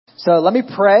So let me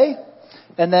pray.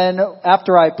 And then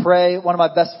after I pray, one of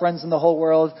my best friends in the whole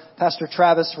world, Pastor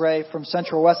Travis Ray from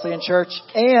Central Wesleyan Church,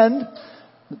 and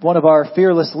one of our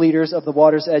fearless leaders of the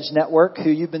Water's Edge Network,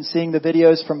 who you've been seeing the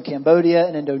videos from Cambodia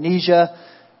and Indonesia.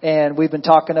 And we've been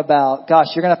talking about, gosh,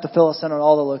 you're going to have to fill us in on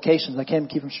all the locations. I can't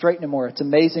keep them straight anymore. It's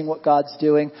amazing what God's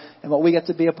doing and what we get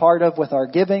to be a part of with our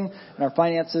giving and our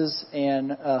finances,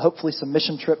 and hopefully some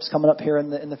mission trips coming up here in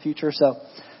the future. So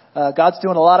God's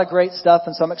doing a lot of great stuff,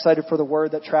 and so I'm excited for the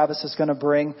word that Travis is going to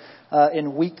bring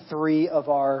in week 3 of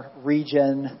our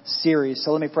Regen series.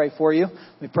 So let me pray for you.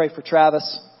 Let me pray for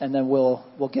Travis, and then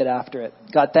we'll get after it.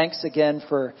 God, thanks again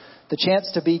for the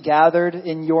chance to be gathered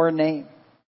in your name.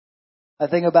 I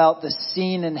think about the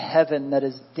scene in heaven that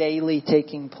is daily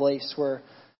taking place, where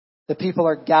the people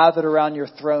are gathered around your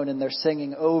throne and they're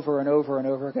singing over and over and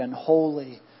over again,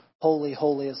 holy, holy,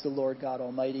 holy is the Lord God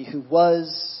Almighty, who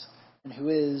was and who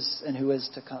is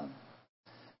to come.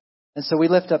 And so we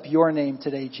lift up your name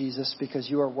today, Jesus, because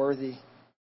you are worthy.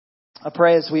 I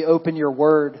pray as we open your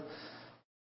word,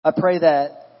 I pray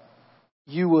that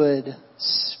you would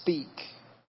speak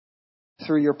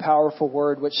through your powerful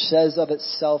word, which says of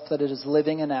itself that it is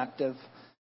living and active.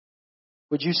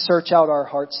 Would you search out our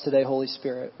hearts today, Holy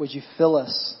Spirit? Would you fill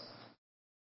us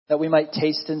that we might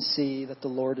taste and see that the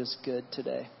Lord is good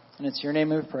today? And it's your name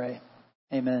we pray.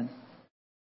 Amen.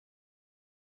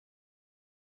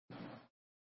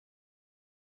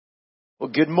 Well,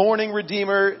 good morning,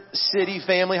 Redeemer City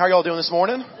family. How are y'all doing this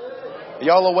morning? Are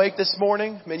y'all awake this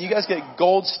morning? Man, you guys get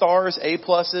gold stars, A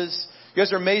pluses. You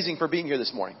guys are amazing for being here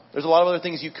this morning. There's a lot of other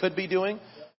things you could be doing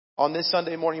on this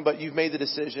Sunday morning, but you've made the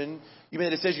decision. You made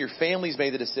the decision. Your family's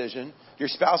made the decision. Your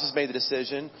spouse has made the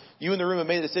decision. You in the room have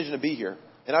made the decision to be here.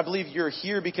 And I believe you're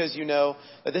here because you know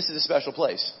that this is a special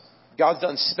place. God's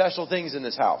done special things in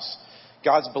this house.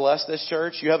 God's blessed this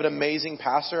church. You have an amazing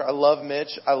pastor. I love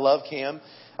Mitch. I love Cam.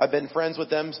 I've been friends with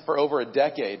them for over a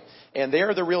decade, and they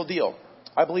are the real deal.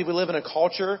 I believe we live in a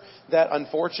culture that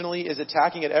unfortunately is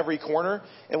attacking at every corner.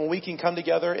 And when we can come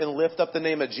together and lift up the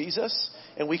name of Jesus,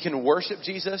 and we can worship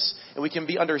Jesus, and we can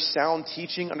be under sound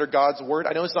teaching under God's word.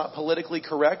 I know it's not politically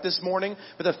correct this morning,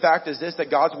 but the fact is this,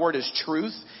 that God's word is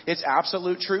truth. It's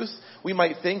absolute truth. We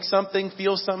might think something,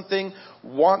 feel something,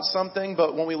 want something,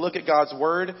 but when we look at God's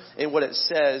word and what it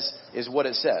says is what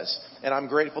it says. And I'm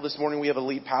grateful this morning we have a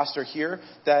lead pastor here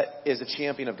that is a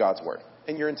champion of God's word.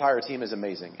 And your entire team is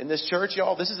amazing. In this church,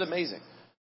 y'all, this is amazing.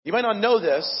 You might not know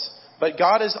this, but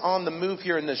God is on the move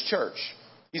here in this church.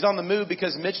 He's on the move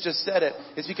because Mitch just said it.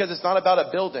 It's because it's not about a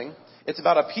building. It's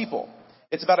about a people.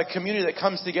 It's about a community that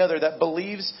comes together that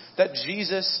believes that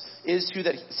Jesus is who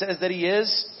that says that he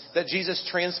is, that Jesus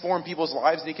transformed people's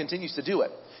lives, and he continues to do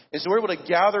it. And so we're able to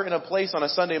gather in a place on a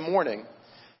Sunday morning,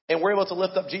 and we're able to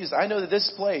lift up Jesus. I know that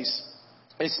this place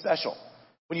is special.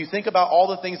 When you think about all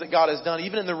the things that God has done,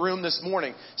 even in the room this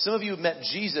morning, some of you have met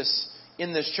Jesus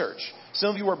in this church. Some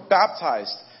of you were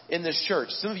baptized in this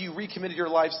church. Some of you recommitted your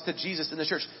lives to Jesus in this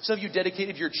church. Some of you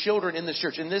dedicated your children in this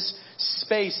church, in this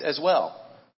space as well.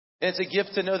 And it's a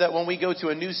gift to know that when we go to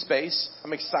a new space,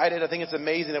 I'm excited. I think it's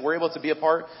amazing that we're able to be a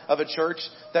part of a church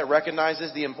that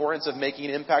recognizes the importance of making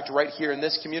an impact right here in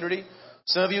this community.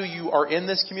 Some of you are in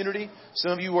this community.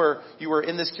 Some of you were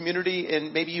in this community,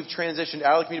 and maybe you've transitioned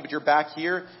out of the community, but you're back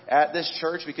here at this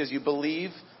church because you believe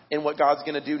in what God's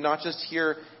going to do, not just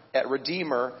here at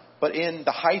Redeemer, but in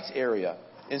the Heights area.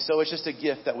 And so it's just a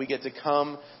gift that we get to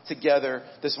come together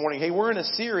this morning. Hey, we're in a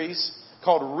series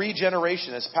called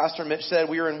Regeneration. As Pastor Mitch said,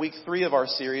 we are in week 3 of our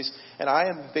series, and I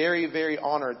am very, very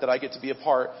honored that I get to be a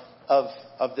part of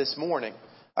this morning.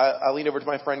 I leaned over to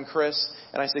my friend Chris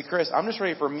and I say, Chris, I'm just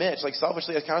ready for Mitch. Like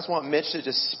selfishly, I kind of just want Mitch to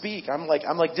just speak. I'm like,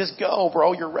 just go,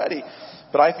 bro. You're ready.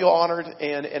 But I feel honored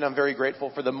and I'm very grateful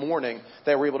for the morning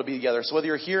that we're able to be together. So whether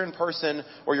you're here in person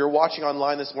or you're watching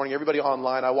online this morning, everybody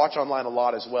online, I watch online a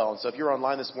lot as well. And so if you're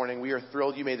online this morning, we are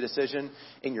thrilled you made the decision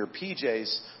in your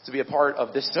PJs to be a part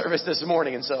of this service this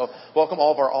morning. And so welcome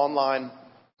all of our online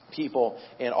people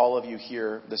and all of you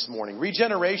here this morning.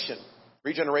 Regeneration.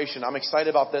 I'm excited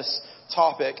about this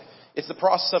topic. It's the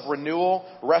process of renewal,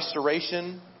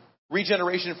 restoration.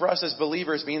 Regeneration for us as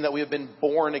believers means that we have been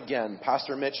born again.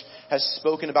 Pastor Mitch has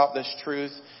spoken about this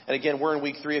truth. And again, we're in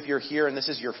week 3 if you're here and this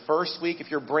is your first week. If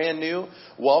you're brand new,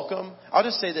 welcome. I'll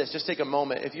just say this, just take a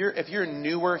moment. If you're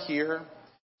newer here,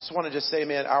 just want to just say,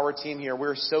 man, our team here,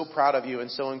 we're so proud of you and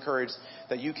so encouraged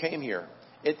that you came here.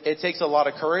 It takes a lot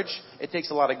of courage. It takes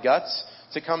a lot of guts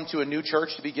to come to a new church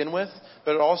to begin with,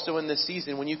 but also in this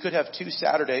season when you could have 2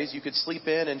 Saturdays, you could sleep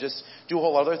in and just do a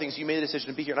whole lot of other things. You made a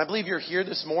decision to be here. And I believe you're here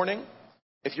this morning.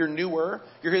 If you're newer,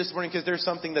 you're here this morning because there's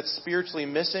something that's spiritually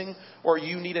missing or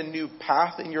you need a new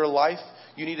path in your life.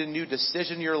 You need a new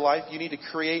decision in your life. You need to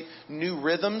create new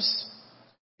rhythms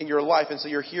in your life. And so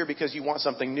you're here because you want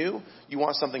something new. You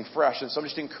want something fresh. And so I'm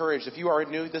just encouraged. If you are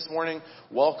new this morning,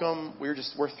 welcome. We're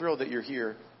thrilled that you're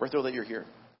here. We're thrilled that you're here.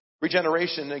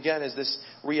 Regeneration, again, is this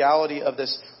reality of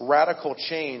this radical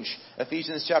change.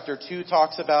 Ephesians chapter 2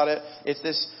 talks about it. It's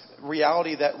this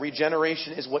reality that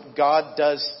regeneration is what God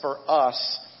does for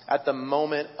us at the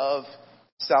moment of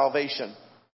salvation.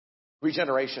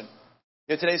 Regeneration.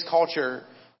 In today's culture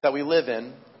that we live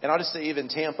in, and I'll just say even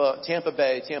Tampa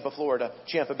Bay, Florida,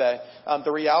 Tampa Bay,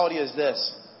 the reality is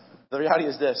this, that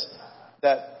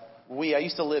I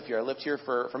used to live here. I lived here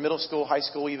for middle school, high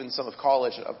school, even some of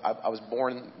college. I was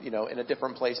born, in a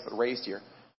different place, but raised here.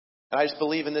 And I just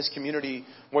believe in this community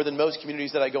more than most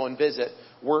communities that I go and visit.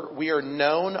 We are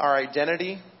known, our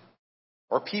identity,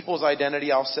 or people's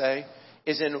identity, I'll say,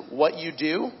 is in what you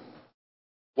do,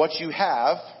 what you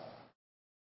have,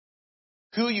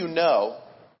 who you know,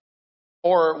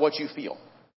 or what you feel.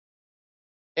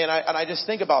 And I just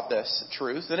think about this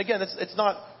truth. And again, it's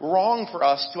not wrong for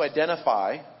us to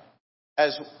identify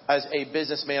as a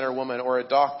businessman or woman or a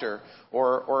doctor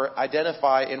or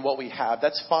identify in what we have.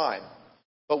 That's fine.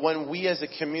 But when we as a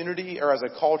community or as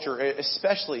a culture,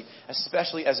 especially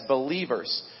as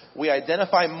believers, we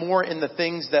identify more in the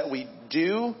things that we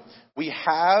do, we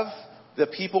have, the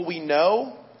people we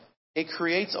know, it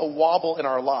creates a wobble in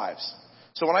our lives.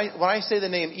 So when I say the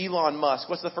name Elon Musk,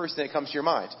 what's the first thing that comes to your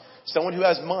mind? Someone who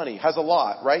has money, has a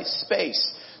lot, right?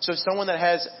 Space. So someone that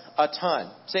has a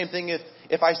ton. Same thing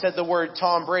if I said the word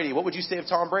Tom Brady. What would you say of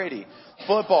Tom Brady?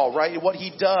 Football, right? What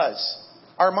he does.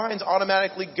 Our minds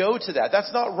automatically go to that.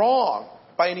 That's not wrong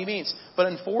by any means. But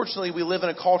unfortunately, we live in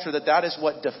a culture that is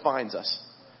what defines us.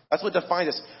 That's what defines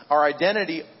us. Our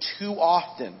identity too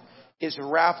often is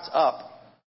wrapped up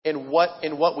in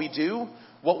what we do,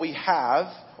 what we have,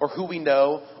 or who we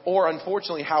know, or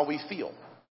unfortunately how we feel.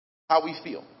 How we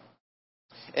feel.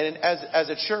 And as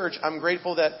a church, I'm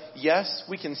grateful that, yes,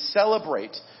 we can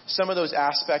celebrate some of those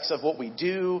aspects of what we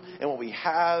do and what we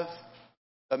have.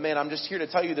 But man, I'm just here to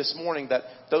tell you this morning that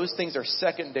those things are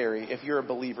secondary if you're a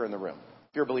believer in the room.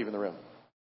 If you're a believer in the room.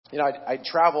 I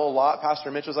travel a lot.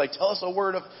 Pastor Mitch was like, tell us a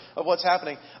word of what's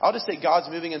happening. I'll just say God's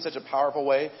moving in such a powerful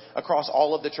way across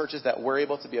all of the churches that we're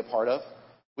able to be a part of.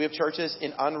 We have churches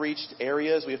in unreached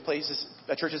areas. We have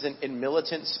churches in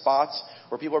militant spots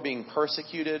where people are being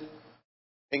persecuted.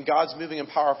 And God's moving in a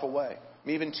powerful way.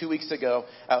 Even 2 weeks ago,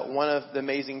 at one of the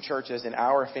amazing churches in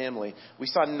our family, we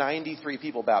saw 93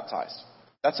 people baptized.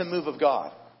 That's a move of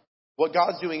God. What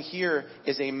God's doing here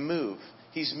is a move.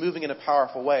 He's moving in a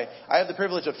powerful way. I have the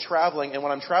privilege of traveling, and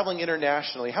when I'm traveling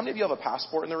internationally, how many of you have a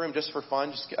passport in the room just for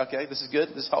fun? Okay, this is good.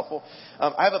 This is helpful.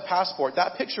 I have a passport.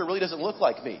 That picture really doesn't look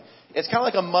like me. It's kind of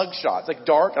like a mug shot. It's like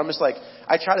dark. I'm just like,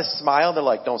 I try to smile, and they're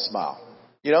like, don't smile.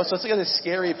 So it's like this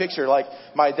scary picture. Like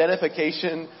my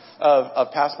identification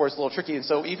of passports is a little tricky. And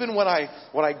so even when I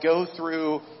go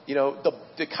through,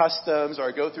 the customs or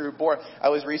I go through board, I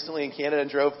was recently in Canada and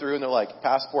drove through and they're like,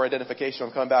 passport identification.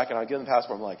 I'm coming back and I give them the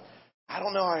passport. I'm like, I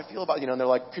don't know how I feel about, and they're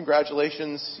like,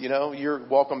 congratulations, you're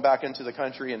welcome back into the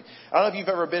country. And I don't know if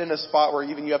you've ever been in a spot where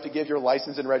even you have to give your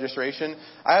license and registration.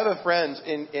 I have a friend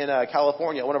in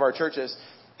California, one of our churches.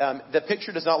 The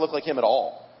picture does not look like him at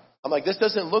all. I'm like, this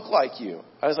doesn't look like you.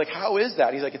 I was like, how is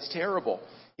that? He's like, it's terrible.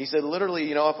 He said,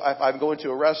 literally, if I'm going to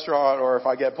a restaurant or if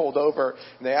I get pulled over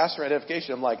and they ask for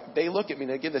identification, I'm like, they look at me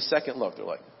and they give the second look. They're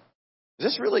like, is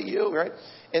this really you? Right?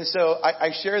 And so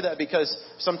I share that because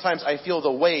sometimes I feel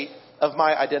the weight of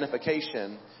my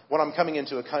identification when I'm coming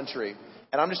into a country.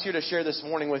 And I'm just here to share this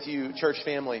morning with you, church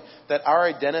family, that our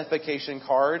identification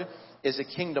card is a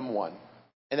kingdom one.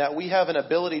 And that we have an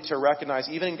ability to recognize,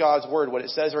 even in God's word, what it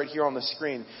says right here on the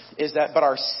screen, is that, but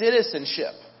our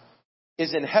citizenship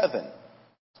is in heaven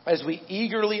as we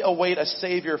eagerly await a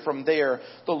Savior from there,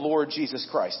 the Lord Jesus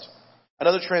Christ.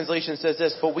 Another translation says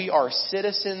this, but we are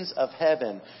citizens of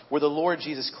heaven where the Lord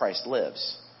Jesus Christ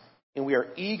lives. And we are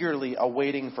eagerly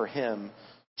awaiting for him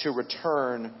to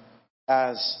return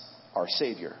as our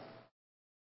Savior.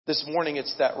 This morning,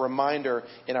 it's that reminder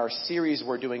in our series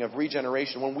we're doing of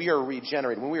regeneration. When we are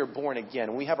regenerated, when we are born again,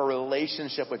 when we have a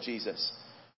relationship with Jesus,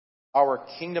 our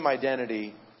kingdom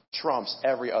identity trumps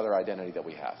every other identity that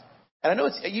we have. And I know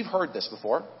you've heard this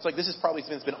before. It's like this is probably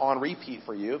something that's been on repeat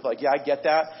for you. Like, yeah, I get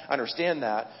that. I understand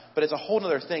that. But it's a whole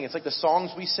other thing. It's like the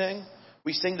songs we sing.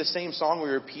 We sing the same song. We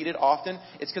repeat it often.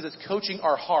 It's because it's coaching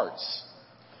our hearts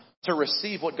to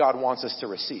receive what God wants us to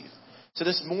receive. So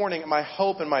this morning, my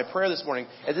hope and my prayer this morning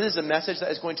is this is a message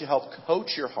that is going to help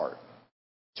coach your heart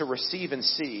to receive and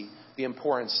see the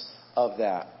importance of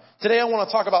that. Today I want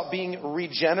to talk about being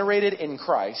regenerated in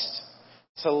Christ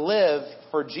to live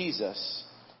for Jesus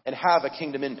and have a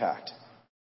kingdom impact.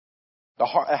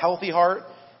 A healthy heart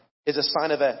is a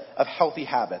sign of healthy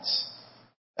habits.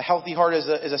 A healthy heart is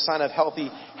a sign of healthy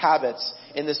habits.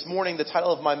 And this morning, the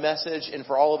title of my message, and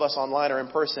for all of us online or in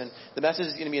person, the message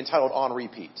is going to be entitled On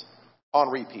Repeat. On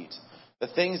Repeat. The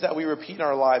things that we repeat in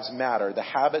our lives matter. The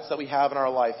habits that we have in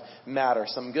our life matter.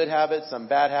 Some good habits, some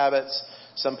bad habits,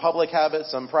 some public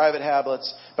habits, some private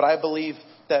habits. But I believe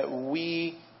that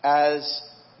we as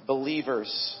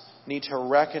believers need to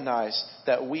recognize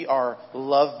that we are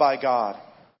loved by God.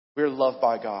 We're loved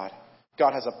by God.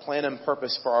 God has a plan and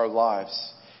purpose for our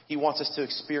lives. He wants us to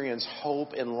experience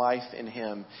hope and life in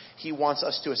Him. He wants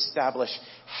us to establish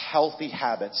healthy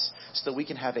habits so that we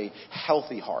can have a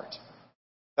healthy heart.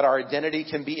 That our identity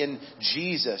can be in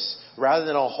Jesus rather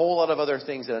than a whole lot of other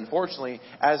things that unfortunately,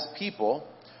 as people,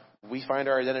 we find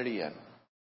our identity in.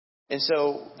 And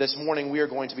so this morning we are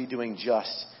going to be doing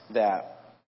just that.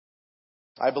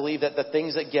 I believe that the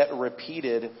things that get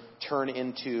repeated turn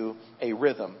into a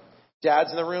rhythm.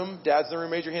 Dads in the room,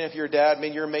 raise your hand if you're a dad.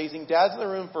 Man, you're amazing. Dads in the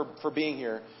room for being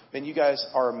here. Man, you guys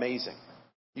are amazing.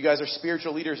 You guys are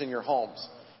spiritual leaders in your homes.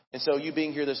 And so you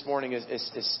being here this morning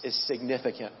is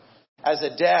significant. As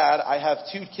a dad, I have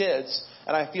 2 kids,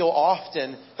 and I feel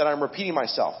often that I'm repeating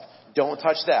myself. Don't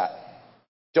touch that.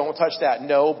 Don't touch that.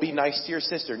 No, be nice to your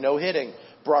sister. No hitting.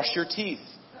 Brush your teeth.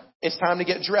 It's time to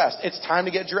get dressed. It's time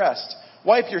to get dressed.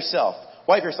 Wipe yourself.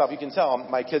 Wipe yourself. You can tell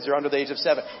my kids are under the age of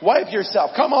 7. Wipe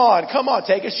yourself. Come on.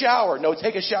 Take a shower. No,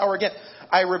 take a shower again.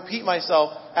 I repeat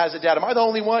myself as a dad. Am I the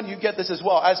only one? You get this as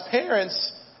well. As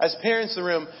parents in the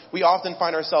room, we often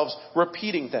find ourselves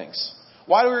repeating things.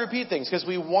 Why do we repeat things? Because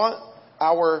we want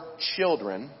our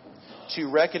children to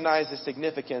recognize the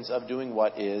significance of doing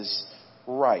what is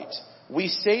right. We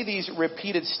say these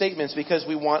repeated statements because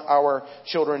we want our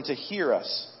children to hear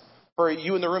us. For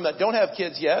you in the room that don't have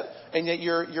kids yet, and yet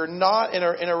you're not in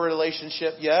a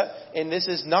relationship yet, and this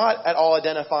is not at all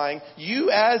identifying, you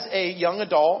as a young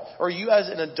adult, or you as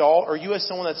an adult, or you as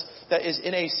someone that is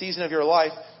in a season of your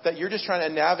life that you're just trying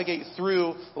to navigate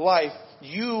through life,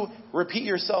 you repeat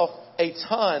yourself a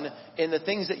ton in the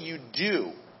things that you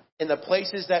do, in the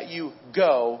places that you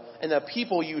go, and the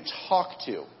people you talk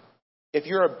to. If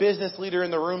you're a business leader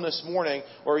in the room this morning,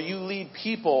 or you lead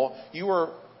people, you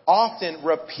are often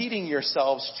repeating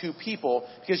yourselves to people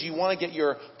because you want to get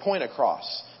your point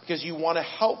across, because you want to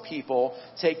help people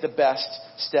take the best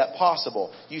step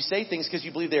possible. You say things because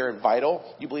you believe they're vital,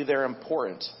 you believe they're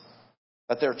important,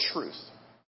 that they're truth.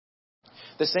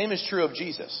 The same is true of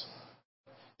Jesus.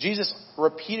 Jesus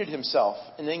repeated himself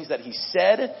in things that he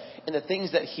said and the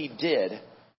things that he did.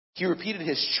 He repeated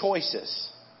his choices.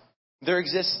 There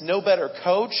exists no better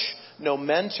coach, no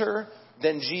mentor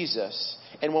than Jesus.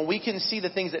 And when we can see the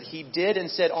things that he did and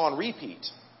said on repeat,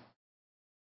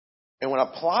 and when we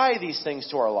apply these things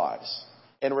to our lives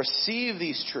and receive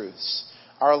these truths,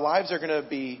 our lives are going to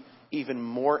be even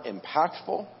more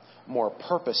impactful, more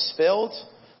purpose-filled,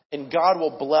 and God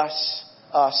will bless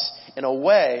us in a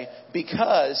way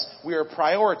because we are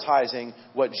prioritizing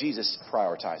what Jesus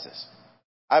prioritizes.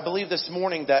 I believe this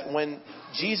morning that when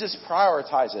Jesus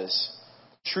prioritizes,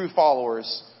 true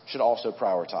followers should also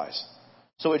prioritize.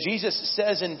 So what Jesus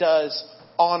says and does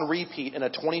on repeat in a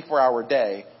 24-hour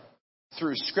day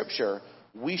through Scripture,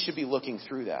 we should be looking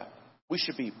through that. We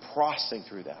should be processing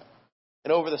through that.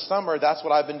 And over the summer, that's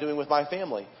what I've been doing with my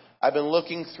family. I've been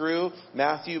looking through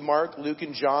Matthew, Mark, Luke,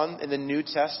 and John in the New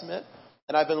Testament.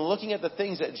 And I've been looking at the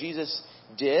things that Jesus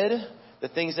did, the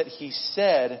things that he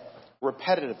said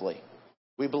repetitively.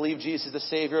 We believe Jesus is the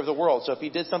Savior of the world. So if he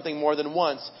did something more than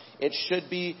once, it should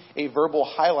be a verbal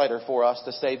highlighter for us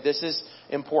to say, this is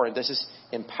important, this is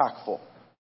impactful.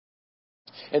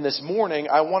 And this morning,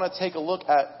 I want to take a look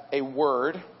at a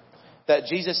word that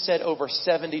Jesus said over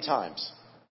 70 times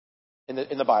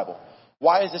in the Bible.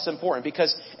 Why is this important?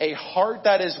 Because a heart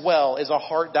that is well is a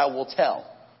heart that will tell.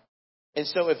 And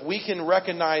so if we can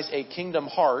recognize a kingdom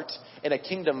heart and a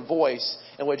kingdom voice,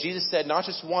 and what Jesus said not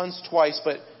just once, twice,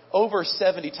 but over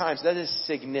 70 times, that is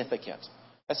significant.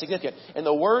 That's significant. And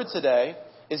the word today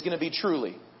is going to be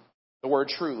truly. The word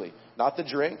truly. Not the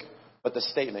drink, but the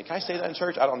statement. Can I say that in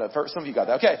church? I don't know. Some of you got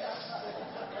that. Okay.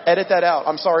 Edit that out.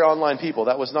 I'm sorry, online people.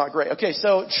 That was not great. Okay,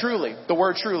 so truly. The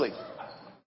word truly.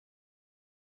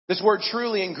 This word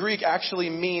truly in Greek actually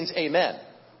means amen.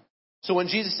 So when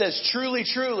Jesus says truly,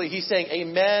 truly, he's saying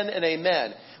amen and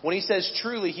amen. When he says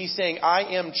truly, he's saying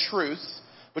I am truth,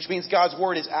 which means God's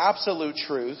word is absolute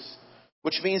truth,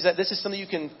 which means that this is something you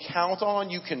can count on,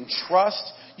 you can trust,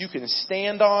 you can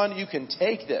stand on, you can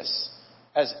take this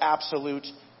as absolute,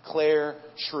 clear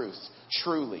truth,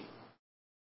 truly.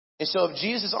 And so if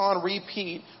Jesus is on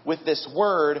repeat with this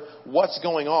word, what's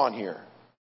going on here?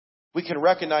 We can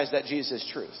recognize that Jesus is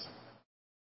truth.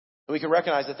 And we can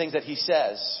recognize the things that he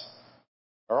says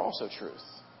are also truth.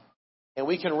 And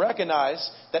we can recognize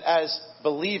that as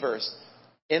believers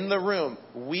in the room,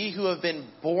 we who have been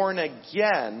born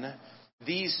again,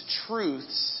 these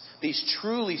truths, these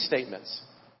truly statements,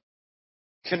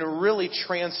 can really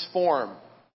transform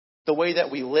the way that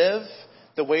we live,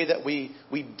 the way that we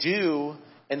do,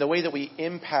 and the way that we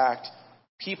impact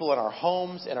people in our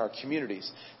homes and our communities.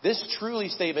 This truly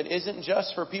statement isn't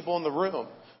just for people in the room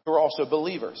who are also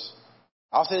believers.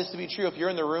 I'll say this to be true. If you're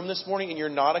in the room this morning and you're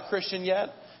not a Christian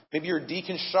yet, maybe you're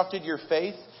deconstructed your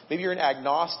faith, maybe you're an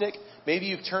agnostic, maybe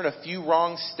you've turned a few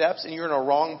wrong steps and you're in a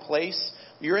wrong place,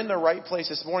 you're in the right place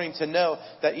this morning to know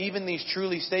that even these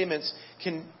truly statements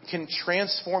can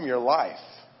transform your life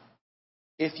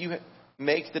if you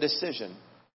make the decision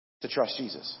to trust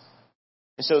Jesus.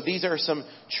 And so these are some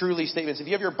truly statements. If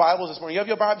you have your Bibles this morning, do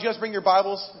you guys bring your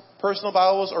Bibles, personal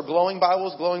Bibles or glowing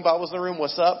Bibles in the room?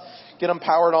 What's up? Get them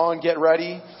powered on, get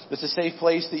ready. It's a safe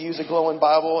place to use a glowing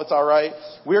Bible. It's all right.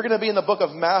 We're going to be in the book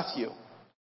of Matthew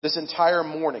this entire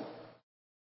morning.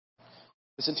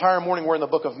 This entire morning we're in the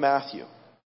book of Matthew.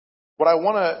 What I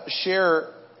want to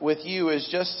share with you is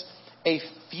just a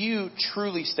few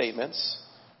truly statements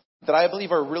that I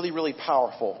believe are really, really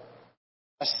powerful,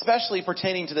 especially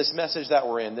pertaining to this message that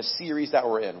we're in, this series that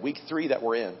we're in, week 3 that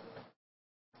we're in.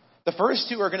 The first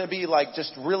two are going to be like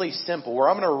just really simple, where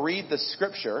I'm going to read the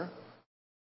scripture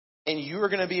and you are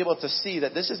going to be able to see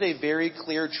that this is a very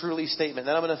clear, truly statement.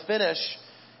 Then I'm going to finish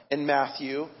in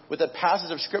Matthew with a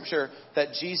passage of scripture that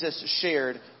Jesus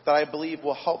shared that I believe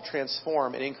will help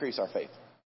transform and increase our faith.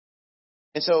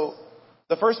 And so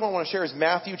the first one I want to share is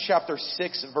Matthew chapter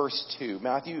 6, verse 2.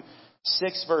 Matthew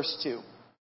 6, verse 2.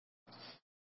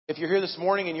 If you're here this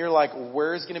morning and you're like,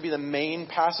 where's going to be the main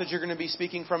passage you're going to be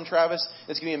speaking from, Travis?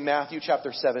 It's going to be in Matthew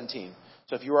chapter 17.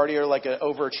 So if you already are like an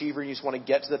overachiever and you just want to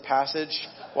get to the passage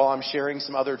while I'm sharing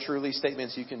some other truly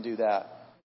statements, you can do that.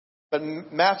 But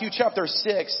Matthew chapter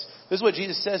 6, this is what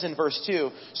Jesus says in verse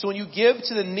 2. So when you give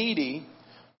to the needy,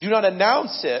 do not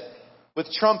announce it with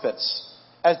trumpets,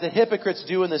 as the hypocrites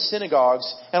do in the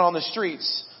synagogues and on the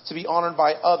streets, to be honored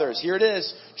by others. Here it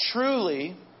is.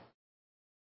 Truly,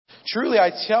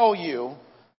 I tell you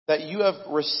that you have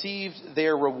received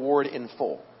their reward in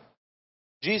full.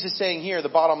 Jesus is saying here, the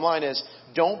bottom line is,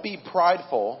 don't be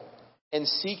prideful and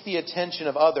seek the attention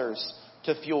of others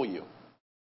to fuel you.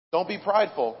 Don't be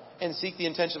prideful and seek the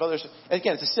attention of others. And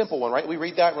again, it's a simple one, right? We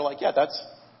read that and we're like, yeah,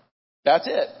 that's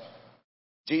it.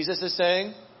 Jesus is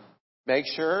saying, make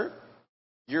sure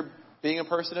you're being a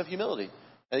person of humility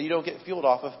and that you don't get fueled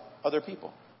off of other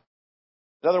people.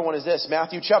 Another one is this,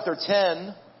 Matthew chapter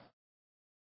 10,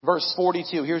 verse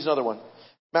 42. Here's another one.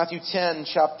 Matthew 10,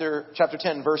 chapter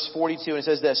 10, verse 42. And it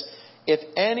says this, if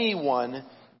anyone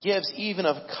gives even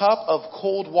a cup of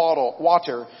cold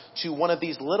water to one of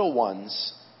these little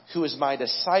ones who is my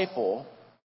disciple,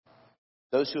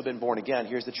 those who have been born again,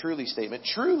 here's the truly statement.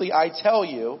 Truly, I tell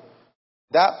you,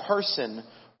 that person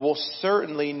will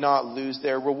certainly not lose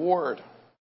their reward.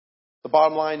 The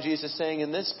bottom line Jesus is saying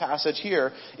in this passage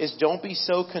here is don't be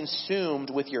so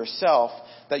consumed with yourself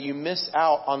that you miss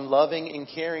out on loving and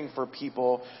caring for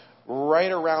people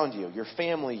right around you, your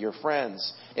family, your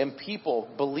friends, and people,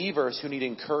 believers who need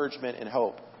encouragement and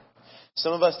hope.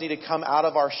 Some of us need to come out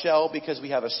of our shell because we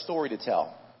have a story to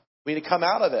tell. We need to come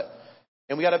out of it.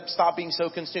 And we got to stop being so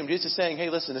consumed. Jesus is saying,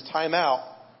 hey, listen, it's time out.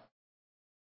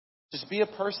 Just be a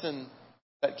person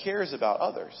that cares about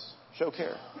others. Show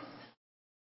care.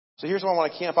 So here's where I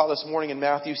want to camp out this morning in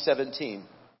Matthew 17.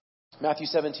 Matthew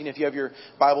 17, if you have your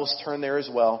Bibles, turn there as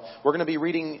well. We're going to be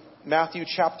reading Matthew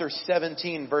chapter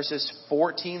 17, verses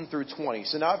 14 through 20.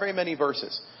 So not very many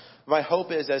verses. My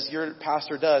hope is, as your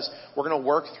pastor does, we're going to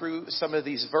work through some of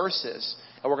these verses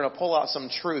and we're going to pull out some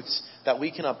truths that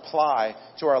we can apply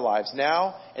to our lives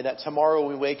now, and that tomorrow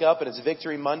when we wake up and it's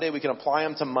Victory Monday, we can apply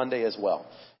them to Monday as well.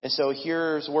 And so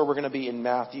here's where we're going to be in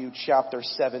Matthew chapter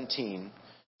 17,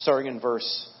 starting in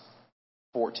verse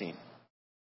 14.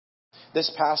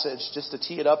 This passage, just to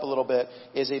tee it up a little bit,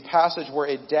 is a passage where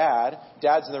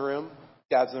dad's in the room,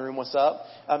 what's up?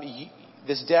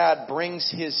 This dad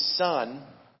brings his son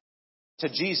to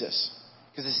Jesus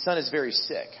because his son is very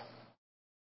sick.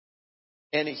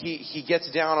 And he gets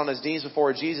down on his knees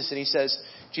before Jesus and he says,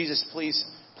 Jesus, please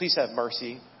have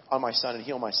mercy on my son and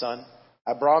heal my son.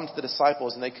 I brought him to the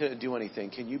disciples and they couldn't do anything.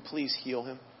 Can you please heal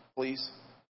him, please?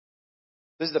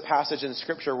 This is the passage in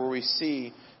Scripture where we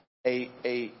see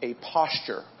a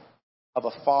posture of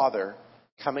a father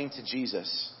coming to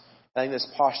Jesus I think this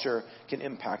posture can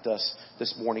impact us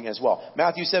this morning as well.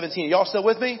 Matthew 17. Y'all still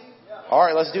with me? Yeah. All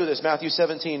right, let's do this. Matthew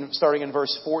 17, starting in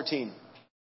verse 14.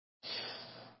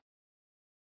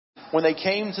 When they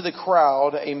came to the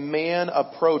crowd, a man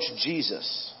approached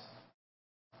Jesus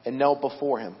and knelt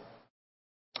before him.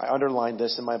 I underlined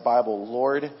this in my Bible.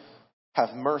 Lord,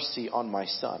 have mercy on my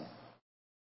son.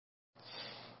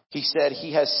 He said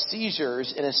he has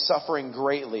seizures and is suffering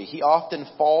greatly. He often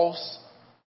falls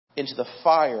into the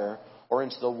fire or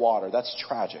into the water. That's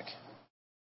tragic.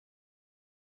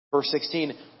 Verse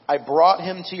 16, I brought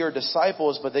him to your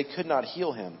disciples, but they could not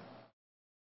heal him.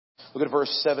 Look at verse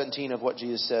 17 of what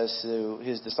Jesus says to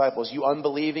his disciples. You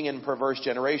unbelieving and perverse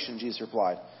generation, Jesus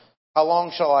replied. How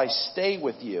long shall I stay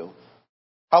with you?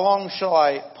 How long shall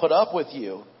I put up with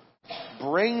you?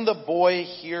 Bring the boy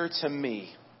here to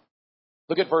me.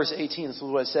 Look at verse 18. This is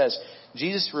what it says.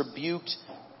 Jesus rebuked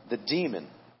the demon,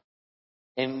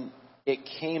 and it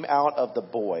came out of the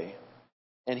boy,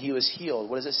 and he was healed.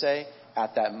 What does it say?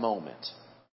 At that moment.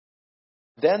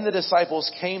 Then the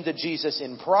disciples came to Jesus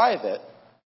in private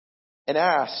and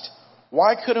asked,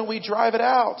 why couldn't we drive it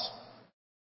out?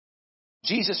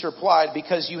 Jesus replied,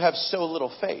 because you have so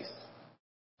little faith.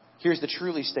 Here's the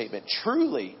truly statement.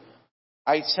 Truly,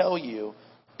 I tell you,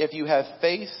 if you have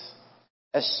faith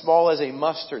as small as a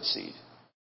mustard seed,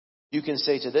 you can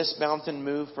say to this mountain,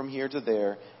 move from here to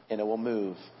there, and it will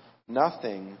move.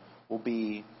 Nothing will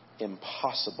be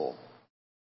impossible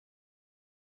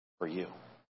for you.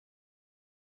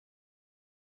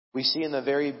 We see in the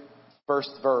very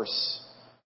first verse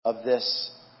of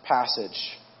this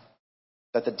passage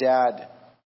that the dad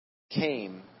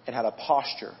came and had a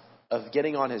posture of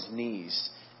getting on his knees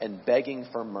and begging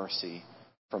for mercy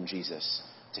from Jesus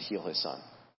to heal his son.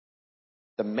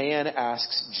 The man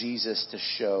asks Jesus to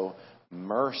show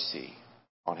mercy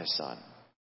on his son.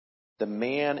 The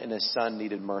man and his son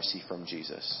needed mercy from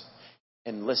Jesus.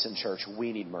 And listen, church,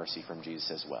 we need mercy from Jesus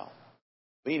as well.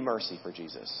 We need mercy for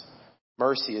Jesus.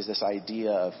 Mercy is this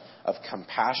idea of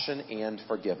compassion and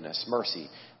forgiveness. Mercy.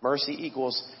 Mercy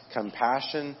equals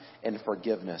compassion and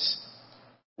forgiveness.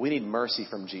 We need mercy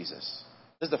from Jesus.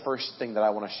 This is the first thing that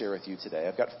I want to share with you today.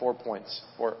 I've got 4 points,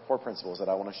 four principles that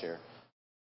I want to share.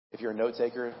 If you're a note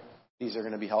taker, these are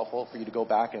going to be helpful for you to go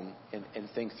back and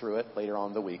think through it later on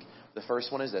in the week. The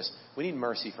first one is this. We need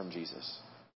mercy from Jesus.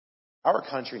 Our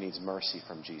country needs mercy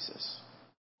from Jesus.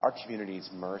 Our community needs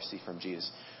mercy from Jesus.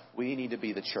 We need to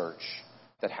be the church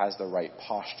that has the right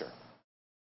posture.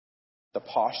 The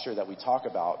posture that we talk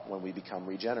about when we become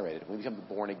regenerated, when we become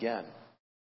born again.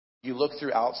 You look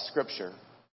throughout Scripture,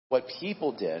 what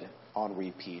people did on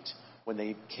repeat when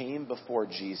they came before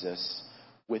Jesus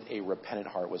with a repentant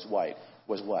heart was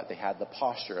what? They had the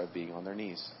posture of being on their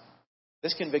knees.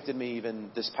 This convicted me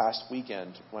even this past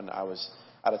weekend when I was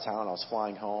out of town. I was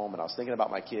flying home and I was thinking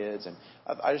about my kids, and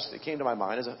it came to my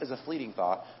mind as a fleeting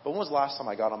thought. But when was the last time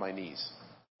I got on my knees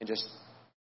and just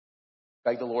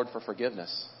begged the Lord for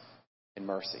forgiveness and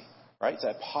mercy? Right? It's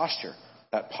that posture,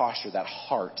 that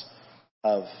heart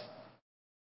of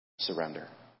surrender.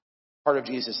 Part of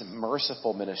Jesus'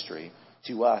 merciful ministry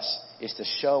to us is to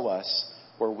show us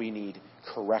where we need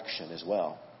correction as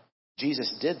well.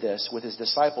 Jesus did this with his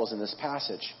disciples in this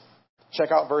passage.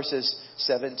 Check out verses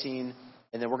 17,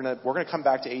 and then we're going to come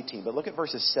back to 18. But look at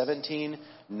verses 17,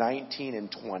 19,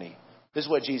 and 20. This is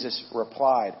what Jesus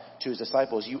replied to his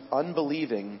disciples. You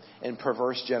unbelieving and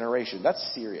perverse generation.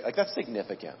 That's serious. That's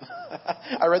significant.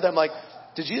 I read that. I'm like,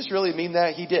 did Jesus really mean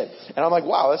that? He did. And I'm like,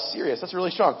 wow, that's serious. That's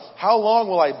really strong. How long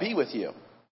will I be with you?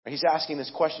 And he's asking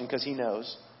this question because he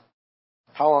knows.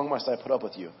 How long must I put up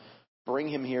with you? Bring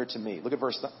him here to me. Look at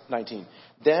verse 19.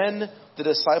 Then the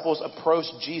disciples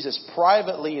approached Jesus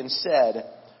privately and said,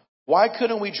 why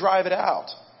couldn't we drive it out?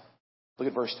 Look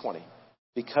at verse 20.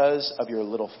 Because of your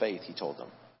little faith, he told them.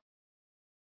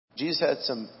 Jesus had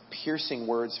some piercing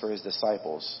words for his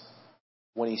disciples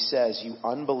when he says, you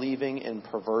unbelieving and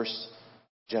perverse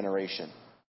generation.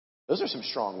 Those are some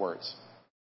strong words.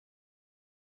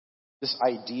 This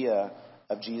idea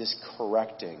of Jesus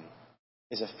correcting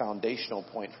is a foundational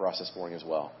point for us this morning as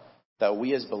well. That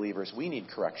we as believers, we need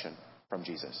correction from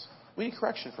Jesus. We need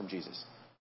correction from Jesus.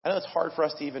 I know it's hard for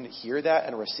us to even hear that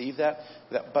and receive that,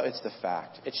 but it's the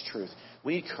fact. It's truth.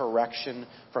 We need correction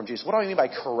from Jesus. What do I mean by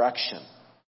correction?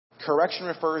 Correction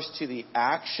refers to the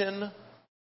action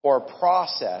or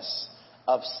process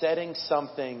of setting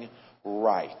something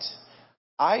right.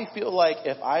 I feel like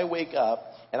if I wake up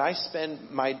and I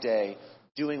spend my day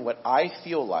doing what I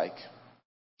feel like,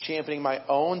 championing my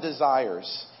own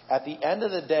desires, at the end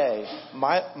of the day,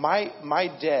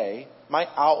 my day, my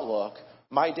outlook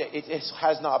My day, it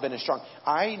has not been as strong.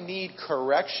 I need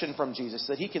correction from Jesus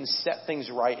so that he can set things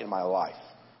right in my life.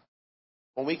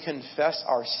 When we confess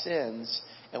our sins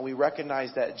and we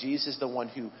recognize that Jesus is the one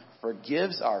who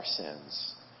forgives our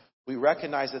sins, we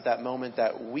recognize at that moment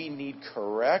that we need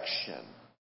correction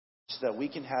so that we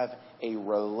can have a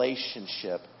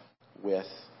relationship with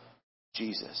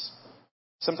Jesus.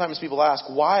 Sometimes people ask,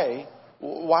 why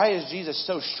is Jesus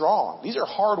so strong? These are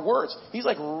hard words. He's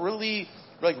really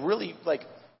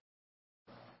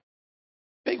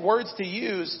big words to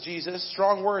use, Jesus,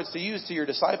 strong words to use to your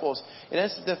disciples. And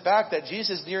it's the fact that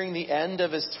Jesus, nearing the end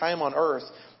of his time on earth,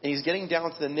 and he's getting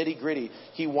down to the nitty gritty,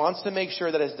 he wants to make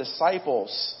sure that his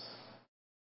disciples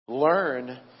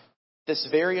learn this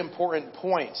very important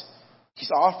point.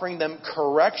 He's offering them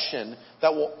correction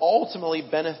that will ultimately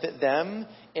benefit them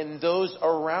and those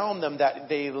around them that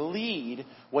they lead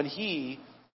when he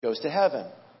goes to heaven.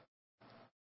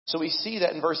 So we see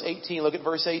that in verse 18. Look at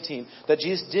verse 18. That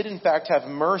Jesus did in fact have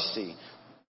mercy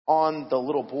on the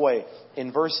little boy.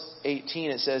 In verse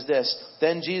 18 it says this.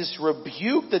 Then Jesus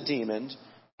rebuked the demon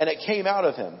and it came out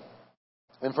of him.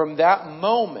 And from that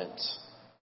moment,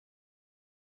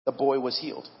 the boy was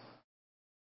healed.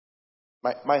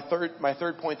 My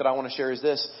third point that I want to share is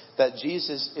this, that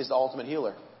Jesus is the ultimate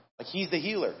healer. He's the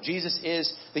healer. Jesus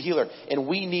is the healer. And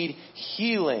we need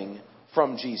healing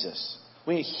from Jesus.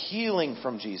 We need healing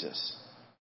from Jesus.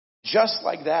 Just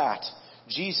like that,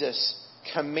 Jesus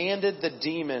commanded the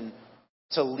demon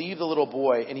to leave the little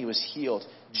boy and he was healed.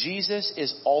 Jesus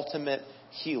is ultimate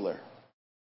healer.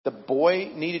 The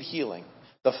boy needed healing.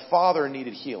 The father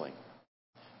needed healing.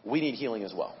 We need healing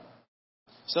as well.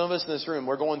 Some of us in this room,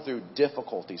 we're going through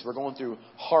difficulties. We're going through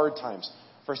hard times.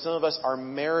 For some of us, our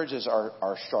marriages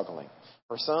are struggling.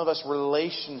 For some of us,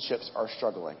 relationships are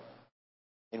struggling.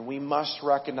 And we must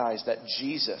recognize that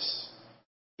Jesus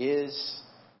is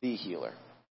the healer.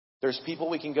 There's people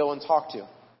we can go and talk to.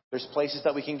 There's places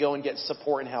that we can go and get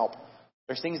support and help.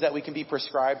 There's things that we can be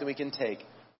prescribed and we can take.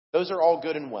 Those are all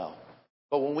good and well.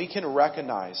 But when we can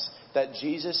recognize that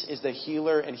Jesus is the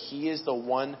healer and he is the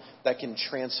one that can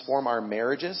transform our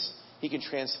marriages, he can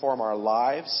transform our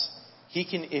lives. He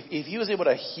can, if he was able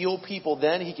to heal people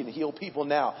then, he can heal people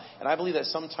now. And I believe that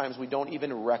sometimes we don't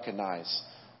even recognize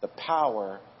the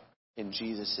power in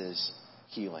Jesus'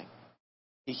 healing.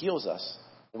 He heals us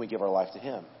when we give our life to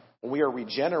him. When we are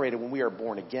regenerated, when we are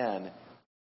born again,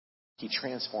 he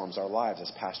transforms our lives,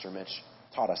 as Pastor Mitch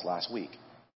taught us last week.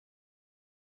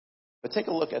 But take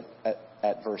a look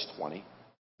at verse 20.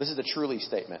 This is the truly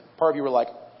statement. Part of you were like,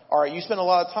 all right, you spent a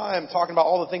lot of time talking about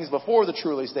all the things before the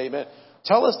truly statement.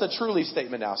 Tell us the truly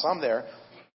statement now. So I'm there.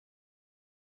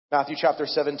 Matthew chapter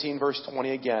 17, verse 20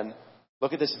 again.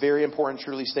 Look at this very important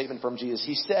truly statement from Jesus.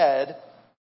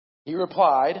 He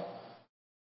replied,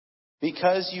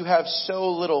 because you have so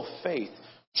little faith,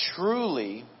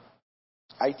 truly,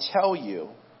 I tell you,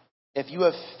 if you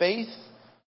have faith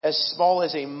as small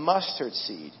as a mustard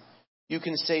seed, you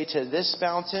can say to this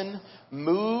mountain,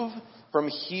 move from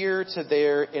here to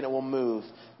there, and it will move.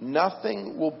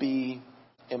 Nothing will be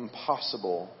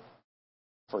impossible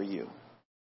for you.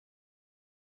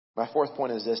 My fourth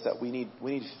point is this, that we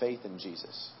need faith in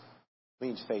Jesus. We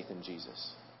need faith in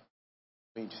Jesus.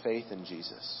 We need faith in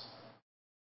Jesus.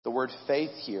 The word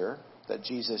faith here that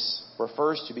Jesus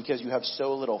refers to, because you have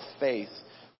so little faith,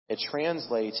 it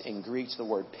translates in Greek to the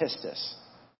word pistis.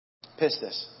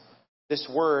 Pistis. This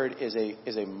word is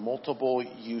a multiple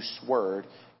use word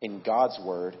in God's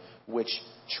word, which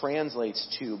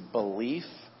translates to belief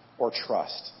or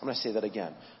trust. I'm going to say that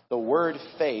again. The word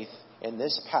faith in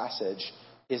this passage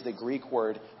is the Greek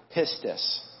word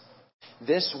pistis.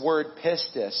 This word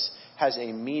pistis has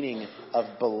a meaning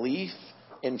of belief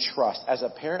and trust. As a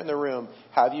parent in the room,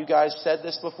 have you guys said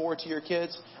this before to your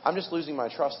kids? I'm just losing my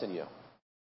trust in you.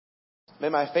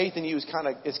 Man, my faith in you is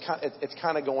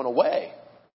kind of going away.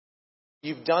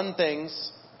 You've done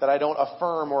things that I don't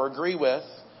affirm or agree with.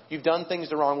 You've done things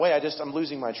the wrong way. I'm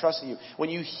losing my trust in you. When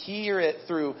you hear it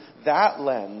through that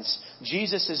lens,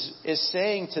 Jesus is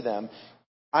saying to them,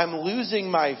 I'm losing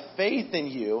my faith in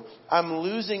you. I'm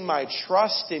losing my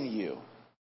trust in you.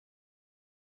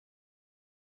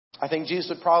 I think Jesus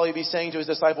would probably be saying to his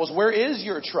disciples, where is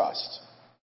your trust?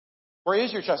 Where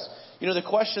is your trust? You know, the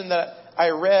question that I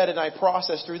read and I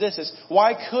processed through this is,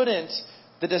 why couldn't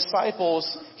the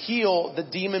disciples heal the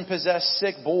demon-possessed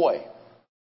sick boy?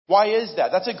 Why is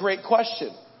that? That's a great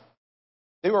question.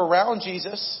 They were around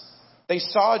Jesus. They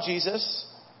saw Jesus.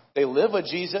 They lived with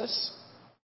Jesus.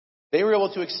 They were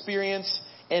able to experience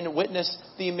and witness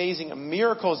the amazing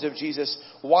miracles of Jesus.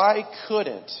 Why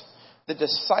couldn't the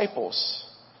disciples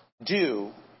do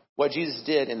what Jesus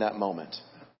did in that moment?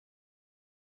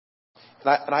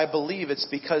 And I believe it's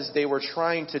because they were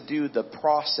trying to do the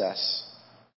process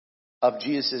of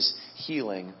Jesus'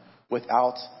 healing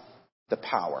without the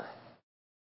power.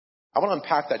 I want to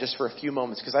unpack that just for a few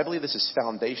moments because I believe this is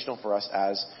foundational for us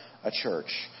as a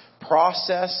church.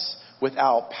 Process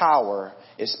without power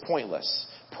is pointless.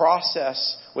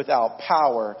 Process without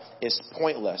power is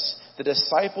pointless. The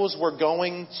disciples were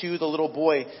going to the little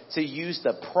boy to use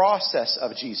the process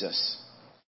of Jesus,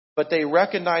 but they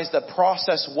recognized the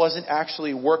process wasn't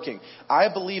actually working.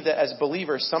 I believe that as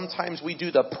believers, sometimes we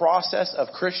do the process of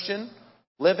Christian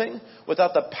living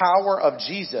without the power of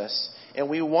Jesus, and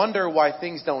we wonder why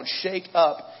things don't shake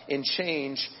up and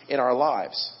change in our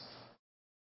lives.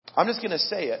 I'm just going to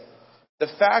say it.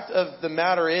 The fact of the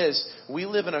matter is, we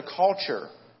live in a culture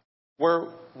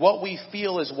where what we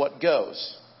feel is what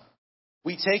goes.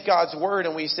 We take God's word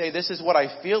and we say, this is what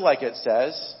I feel like it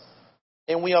says,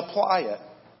 and we apply it.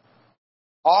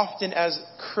 Often as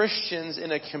Christians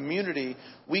in a community,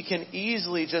 we can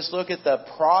easily just look at the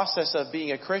process of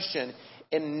being a Christian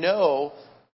and know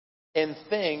and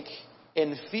think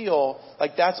and feel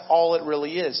like that's all it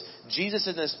really is. Jesus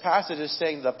in this passage is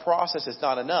saying the process is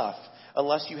not enough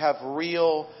unless you have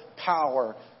real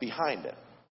power behind it.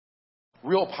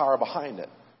 Real power behind it.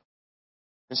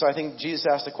 And so I think Jesus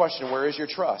asked the question, where is your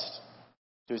trust?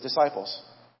 To his disciples.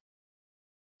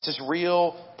 It's this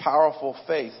real, powerful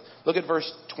faith. Look at verse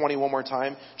 20 one more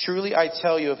time. Truly I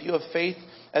tell you, if you have faith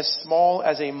as small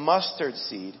as a mustard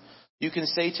seed, you can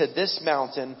say to this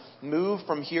mountain, move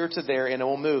from here to there, and it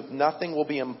will move. Nothing will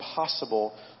be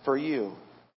impossible for you.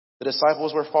 The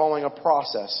disciples were following a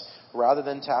process rather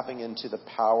than tapping into the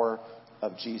power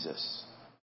of Jesus.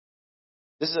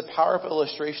 This is a powerful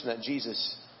illustration that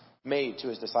Jesus made to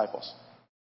his disciples.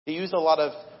 He used a lot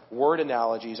of word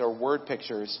analogies or word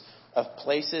pictures of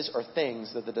places or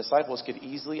things that the disciples could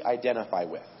easily identify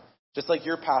with. Just like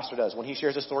your pastor does when he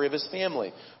shares a story of his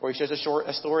family, or he shares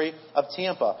a story of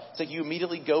Tampa. It's like you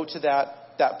immediately go to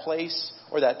that place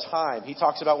or that time. He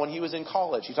talks about when he was in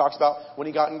college. He talks about when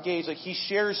he got engaged. Like he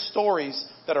shares stories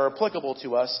that are applicable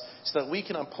to us so that we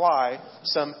can apply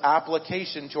some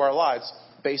application to our lives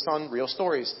based on real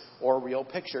stories or real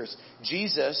pictures.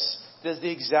 Jesus does the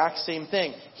exact same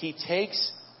thing. He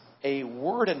takes a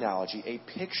word analogy, a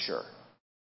picture,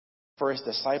 for his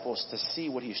disciples to see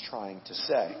what he's trying to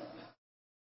say.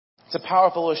 It's a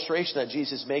powerful illustration that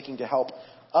Jesus is making to help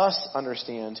us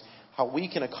understand how we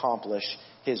can accomplish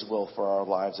his will for our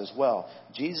lives as well.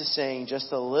 Jesus is saying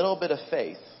just a little bit of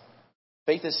faith,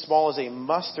 faith as small as a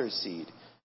mustard seed,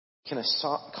 can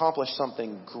accomplish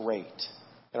something great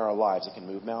in our lives. It can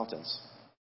move mountains.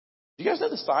 Do you guys know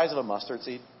the size of a mustard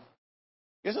seed?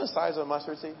 You guys know the size of a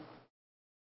mustard seed?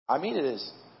 I mean,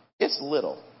 it's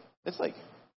little. It's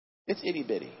itty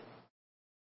bitty.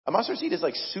 A mustard seed is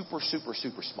like super, super,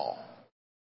 super small.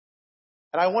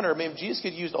 And I wonder, maybe Jesus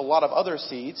could use a lot of other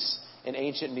seeds in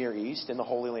ancient Near East, in the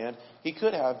Holy Land. He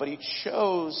could have, but he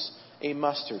chose a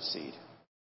mustard seed.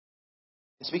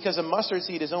 It's because a mustard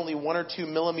seed is only 1 or 2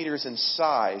 millimeters in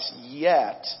size,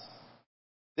 yet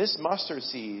this mustard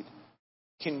seed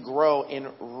can grow in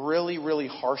really, really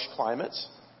harsh climates.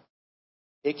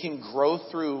 It can grow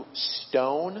through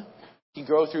stone. It can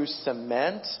grow through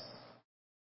cement.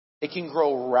 It can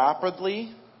grow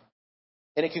rapidly.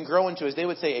 And it can grow into, as they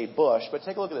would say, a bush. But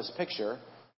take a look at this picture.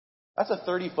 That's a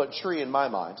 30-foot tree in my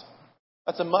mind.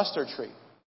 That's a mustard tree.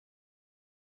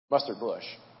 Mustard bush.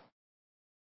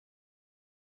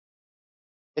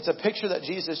 It's a picture that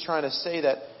Jesus is trying to say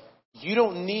that you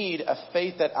don't need a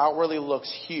faith that outwardly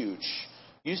looks huge.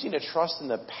 You just need to trust in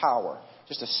the power,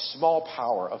 just a small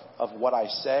power of what I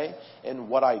say and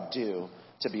what I do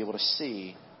to be able to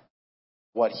see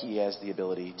what he has the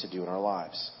ability to do in our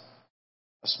lives.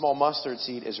 A small mustard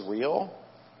seed is real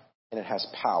and it has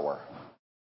power.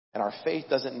 And our faith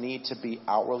doesn't need to be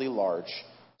outwardly large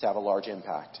to have a large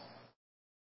impact.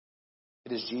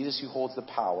 It is Jesus who holds the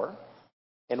power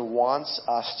and wants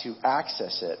us to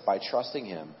access it by trusting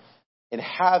him and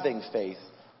having faith,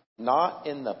 not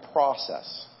in the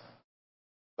process,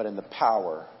 but in the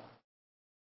power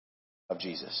of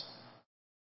Jesus.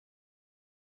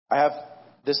 I have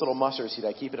this little mustard seed.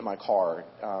 I keep it in my car.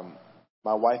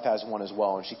 My wife has one as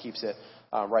well, and she keeps it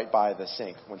right by the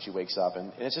sink when she wakes up.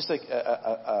 And it's just like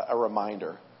a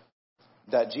reminder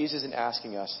that Jesus isn't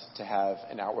asking us to have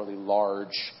an outwardly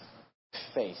large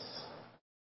faith.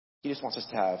 He just wants us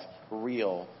to have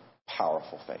real,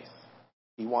 powerful faith.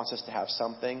 He wants us to have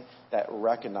something that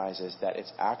recognizes that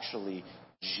it's actually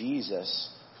Jesus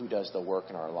who does the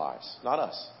work in our lives, not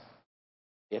us.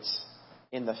 It's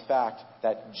in the fact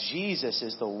that Jesus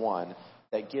is the one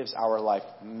that gives our life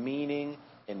meaning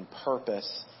and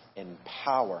purpose and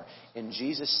power. And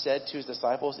Jesus said to his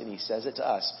disciples, and he says it to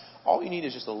us, all you need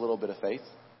is just a little bit of faith,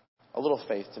 a little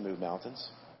faith to move mountains.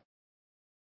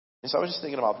 And so I was just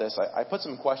thinking about this. I put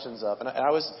some questions up, and I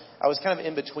was kind of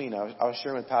in between. I was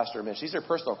sharing with Pastor Mitch. These are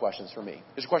personal questions for me.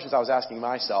 These are questions I was asking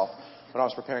myself when I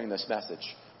was preparing this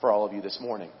message for all of you this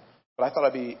morning. But I thought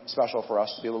it'd be special for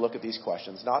us to be able to look at these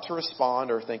questions, not to respond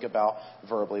or think about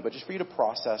verbally, but just for you to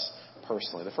process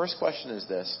personally. The first question is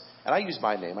this, and I used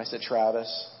my name. I said,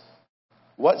 Travis,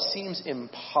 what seems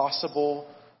impossible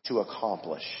to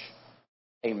accomplish?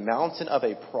 A mountain of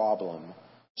a problem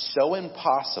so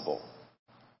impossible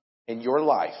in your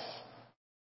life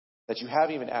that you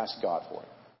haven't even asked God for it.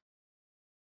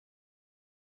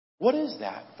 What is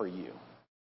that for you?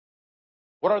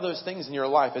 What are those things in your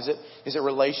life? Is it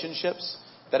relationships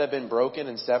that have been broken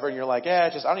and severed and you're like, I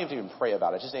don't even pray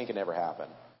about it. It just ain't gonna ever happen.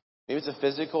 Maybe it's a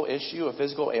physical issue, a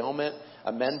physical ailment,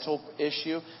 a mental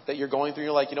issue that you're going through.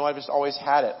 You're like, I've just always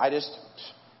had it.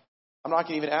 I'm not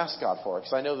gonna even ask God for it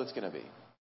because I know that's gonna be.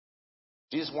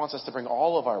 Jesus wants us to bring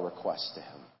all of our requests to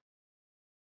him.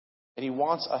 And he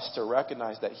wants us to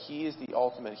recognize that he is the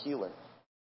ultimate healer.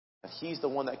 That he's the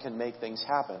one that can make things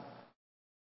happen.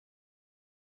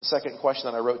 The second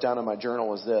question that I wrote down in my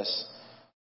journal is this.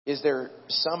 Is there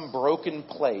some broken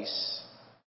place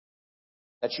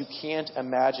that you can't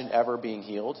imagine ever being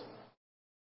healed?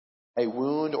 A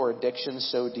wound or addiction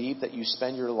so deep that you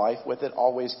spend your life with it,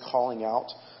 always calling out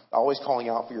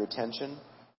for your attention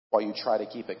while you try to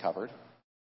keep it covered?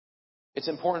 It's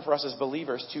important for us as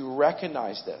believers to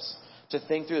recognize this, to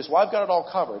think through this. Well, I've got it all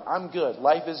covered. I'm good.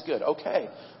 Life is good. Okay.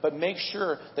 But make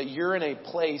sure that you're in a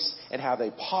place and have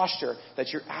a posture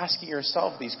that you're asking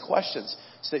yourself these questions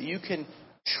so that you can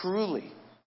truly,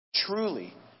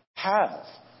 truly have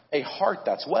a heart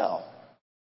that's well.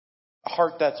 A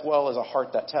heart that's well is a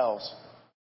heart that tells.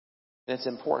 And it's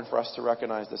important for us to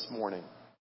recognize this morning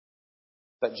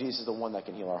that Jesus is the one that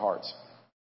can heal our hearts.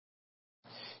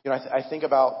 I think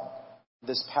about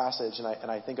this passage,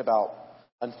 and I think about,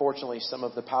 unfortunately, some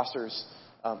of the pastors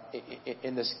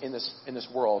in this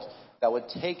world that would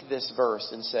take this verse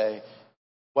and say,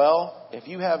 well, if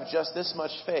you have just this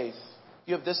much faith,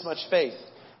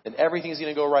 then everything's going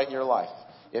to go right in your life.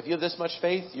 If you have this much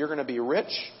faith, you're going to be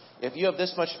rich. If you have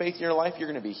this much faith in your life, you're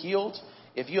going to be healed.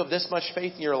 If you have this much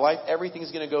faith in your life,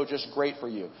 everything's going to go just great for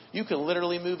you. You can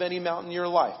literally move any mountain in your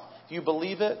life. If you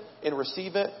believe it and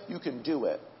receive it, you can do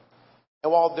it.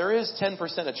 And while there is 10%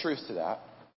 of truth to that,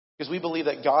 because we believe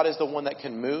that God is the one that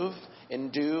can move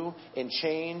and do and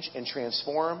change and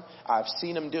transform, I've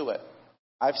seen him do it.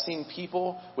 I've seen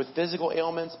people with physical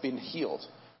ailments being healed.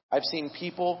 I've seen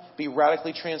people be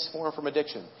radically transformed from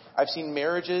addiction. I've seen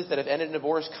marriages that have ended in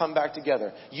divorce come back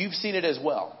together. You've seen it as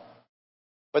well.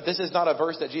 But this is not a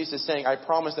verse that Jesus is saying, I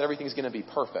promise that everything's going to be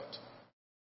perfect.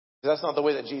 That's not the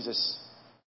way that Jesus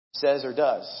says or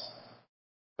does.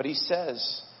 But he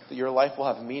says that your life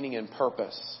will have meaning and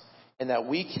purpose, and that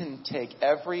we can take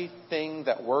everything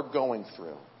that we're going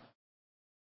through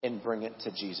and bring it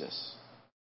to Jesus.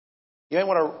 You might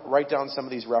want to write down some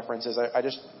of these references. I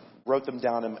just wrote them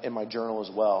down in my journal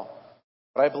as well.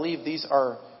 But I believe these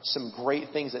are some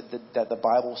great things that the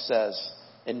Bible says.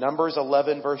 In Numbers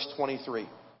 11, verse 23.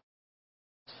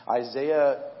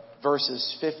 Isaiah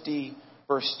verses 50,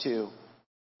 verse 2.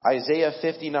 Isaiah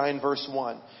 59, verse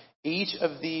 1. Each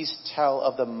of these tell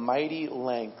of the mighty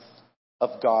length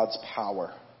of God's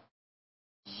power.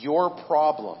 Your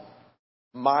problem,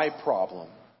 my problem,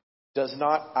 does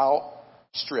not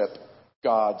outstrip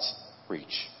God's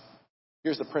reach.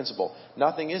 Here's the principle.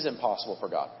 Nothing is impossible for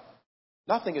God.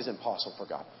 Nothing is impossible for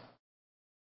God.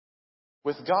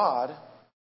 With God,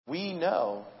 we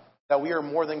know that we are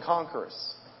more than conquerors.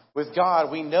 With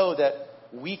God, we know that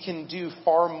we can do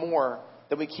far more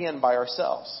than we can by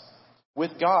ourselves.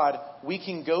 With God, we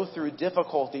can go through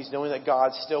difficulties knowing that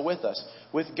God's still with us.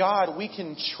 With God, we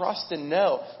can trust and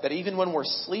know that even when we're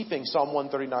sleeping, Psalm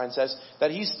 139 says,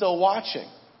 that He's still watching.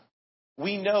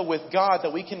 We know with God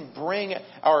that we can bring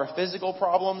our physical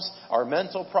problems, our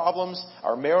mental problems,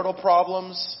 our marital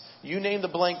problems, you name the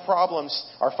blank problems,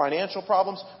 our financial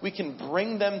problems, we can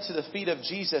bring them to the feet of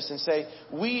Jesus and say,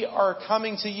 we are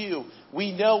coming to you.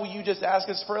 We know you just ask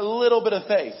us for a little bit of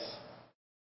faith.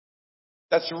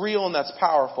 That's real and that's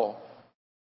powerful.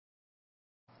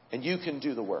 And you can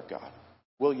do the work, God.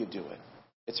 Will you do it?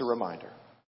 It's a reminder.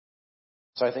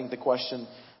 So I think the question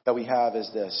that we have is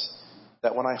this,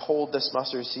 that when I hold this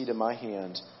mustard seed in my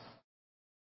hand,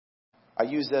 I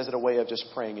use this as a way of just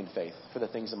praying in faith for the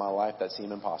things in my life that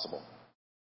seem impossible.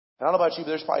 And I don't know about you, but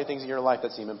there's probably things in your life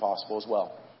that seem impossible as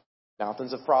well.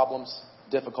 Mountains of problems,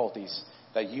 difficulties,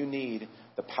 that you need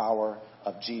the power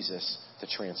of Jesus to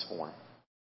transform.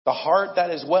 The heart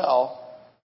that is well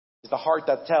is the heart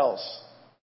that tells.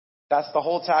 That's the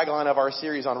whole tagline of our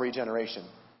series on regeneration.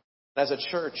 As a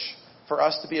church, for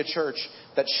us to be a church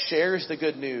that shares the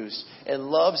good news and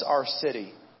loves our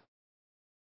city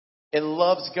and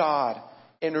loves God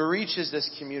and reaches this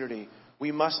community,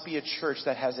 we must be a church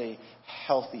that has a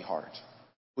healthy heart.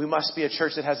 We must be a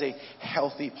church that has a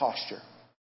healthy posture.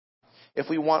 If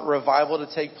we want revival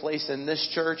to take place in this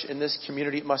church, in this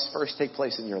community, it must first take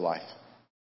place in your life.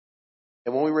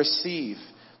 And when we receive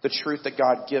the truth that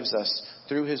God gives us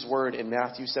through His Word in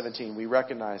Matthew 17, we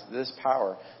recognize that this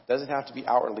power doesn't have to be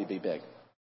outwardly be big. It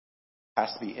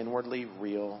has to be inwardly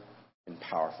real and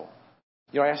powerful.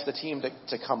 I asked the team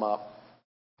to come up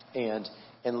and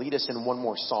lead us in one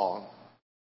more song.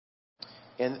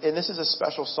 And this is a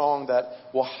special song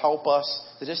that will help us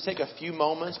to just take a few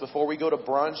moments before we go to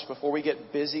brunch, before we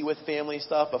get busy with family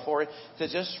stuff, to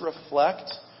just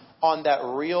reflect on that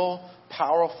real,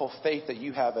 powerful faith that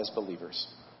you have as believers.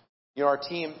 Our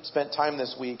team spent time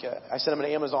this week. I sent them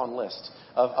an Amazon list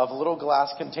of little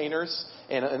glass containers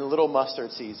and little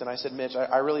mustard seeds. And I said, Mitch,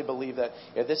 I really believe that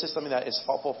if this is something that is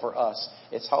helpful for us,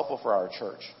 it's helpful for our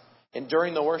church. And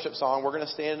during the worship song, we're going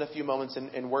to stand in a few moments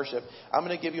in worship. I'm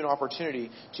going to give you an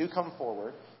opportunity to come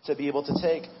forward to be able to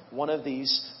take one of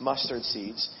these mustard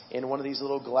seeds in one of these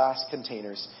little glass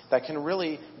containers that can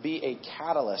really be a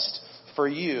catalyst for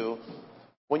you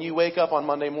when you wake up on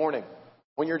Monday morning,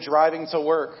 when you're driving to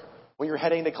work, when you're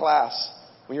heading to class,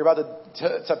 when you're about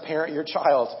to parent your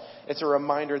child. It's a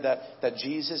reminder that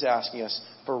Jesus is asking us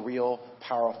for real,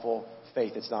 powerful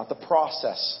faith. It's not the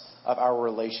process of our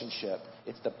relationship.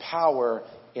 It's the power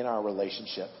in our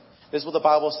relationship. This is what the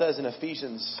Bible says in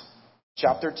Ephesians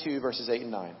chapter 2, verses 8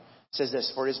 and 9. It says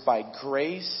this, "For it is by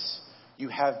grace you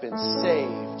have been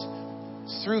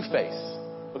saved through faith."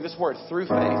 Look at this word, through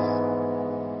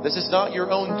faith. This is not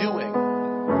your own doing.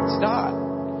 It's not.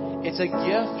 It's a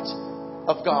gift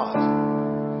of God,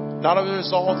 not a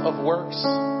result of works,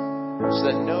 so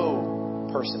that no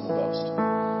person will boast.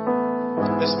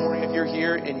 This morning, if you're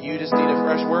here and you just need a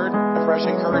fresh word, a fresh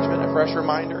encouragement, a fresh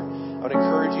reminder, I would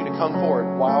encourage you to come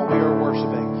forward while we are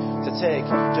worshiping to take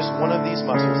just one of these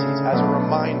mustard seeds as a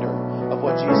reminder of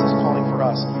what Jesus is calling for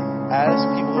us as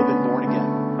people who have been born again.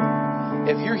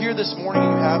 If you're here this morning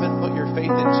and you haven't put your faith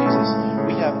in Jesus,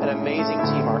 we have an amazing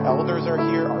team. Our elders are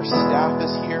here. Our staff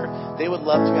is here. They would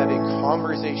love to have a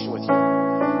conversation with you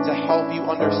to help you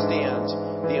understand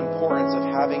the importance of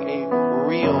having a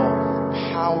real,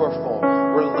 powerful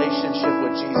relationship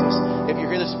with Jesus. If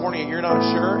you're here this morning and you're not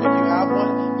sure if you have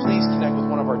one, please connect with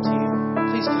one of our team.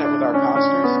 Please connect with our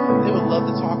pastors. They would love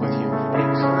to talk with you and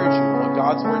encourage you on what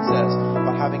God's Word says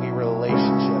about having a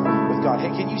relationship with God. Hey,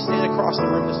 can you stand across the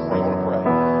room this morning? I want to pray.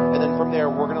 And then from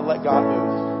there, we're going to let God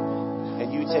move.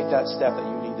 And you take that step that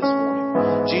you need this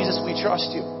morning. Jesus, we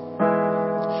trust you.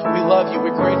 We love you.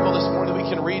 We're grateful this morning that we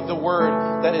can read the Word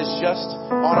that is just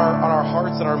on our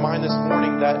hearts and our mind this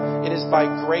morning, that it is by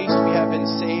grace we have been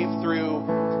saved through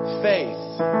faith.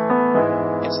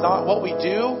 It's not what we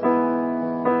do,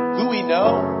 who we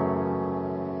know.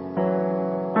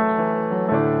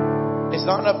 It's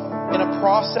not in a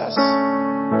process.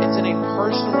 It's in a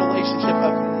personal relationship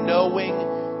of knowing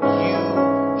you,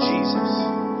 Jesus.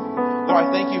 Lord, I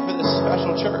thank you for this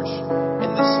special church, in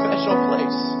this special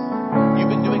place.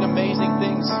 You've been doing amazing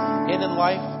things in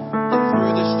life and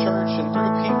through this church and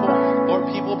through people. Lord,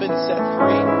 people have been set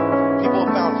free. People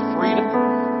have found freedom.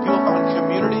 People have found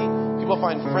community. People have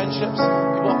found friendships.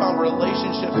 People have found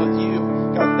relationships with you.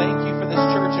 God, thank you for this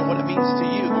church and what it means to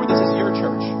you. Lord, this is your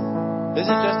church. This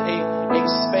isn't just a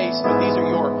space, but these are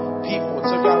your people. And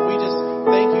so, God, we just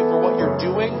thank you for what you're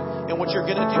doing and what you're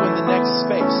going to do in the next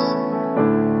space,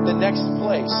 the next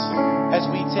place, as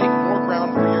we take more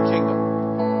ground for your kingdom.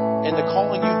 And the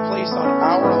calling you've placed on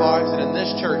our lives and in this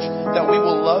church, that we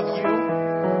will love you,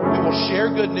 we will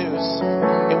share good news,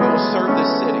 and we will serve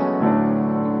this city.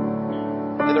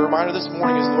 And the reminder this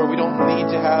morning is, Lord, we don't need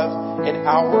to have an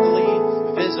outwardly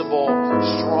visible,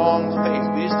 strong faith.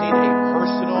 We just need a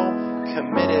personal,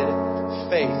 committed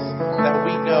faith that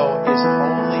we know is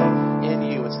only in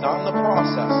you. It's not in the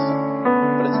process,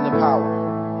 but it's in the power.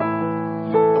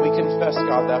 And we confess,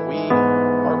 God, that we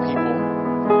are people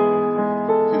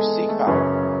seek power.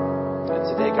 And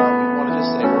today, God, we want to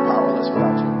just say we're powerless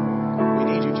without you. We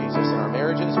need you, Jesus, in our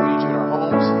marriages. We need you in our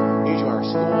homes. We need you in our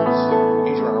schools.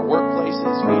 We need you in our workplaces.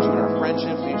 We need you in our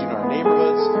friendships. We need you in our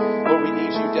neighborhoods. Lord, we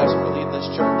need you desperately in this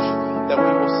church, that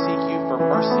we will seek you for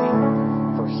mercy,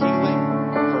 for healing,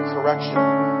 for correction,